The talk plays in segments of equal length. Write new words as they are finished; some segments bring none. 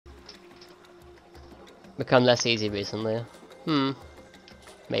become less easy recently.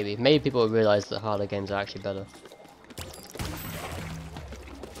 Maybe. Maybe people will realise that harder games are actually better.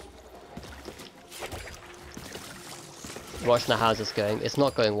 Watch now, how's this going? It's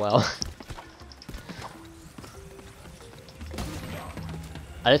not going well.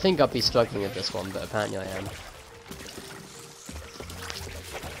 I don't think I'd be struggling with this one, but apparently I am.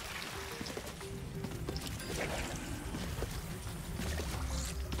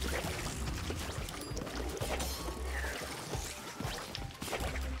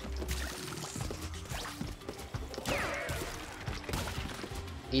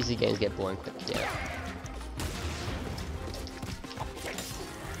 Easy games get boring quick, yeah.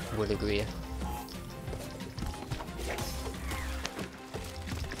 Would agree.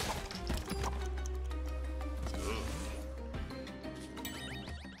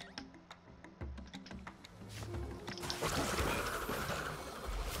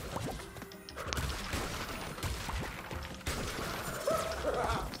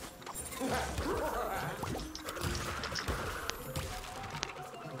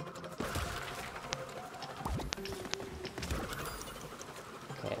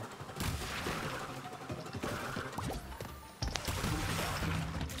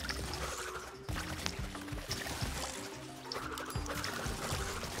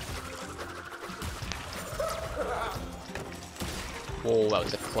 Oh, that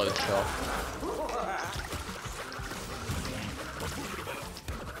was a close shot.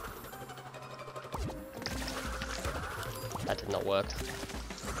 That did not work.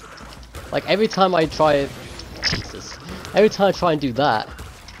 Like every time I try, Jesus, every time I try and do that,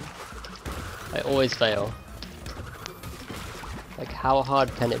 I always fail. Like how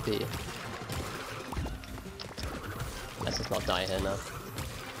hard can it be? Let's just not die here now.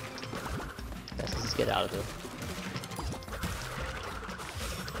 Let's just get out of here.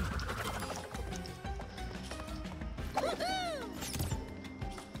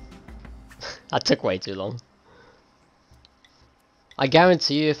 That took way too long. I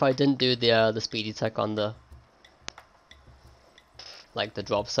guarantee you, if I didn't do the speedy tech on the like the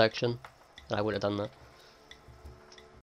drop section, I would have done that.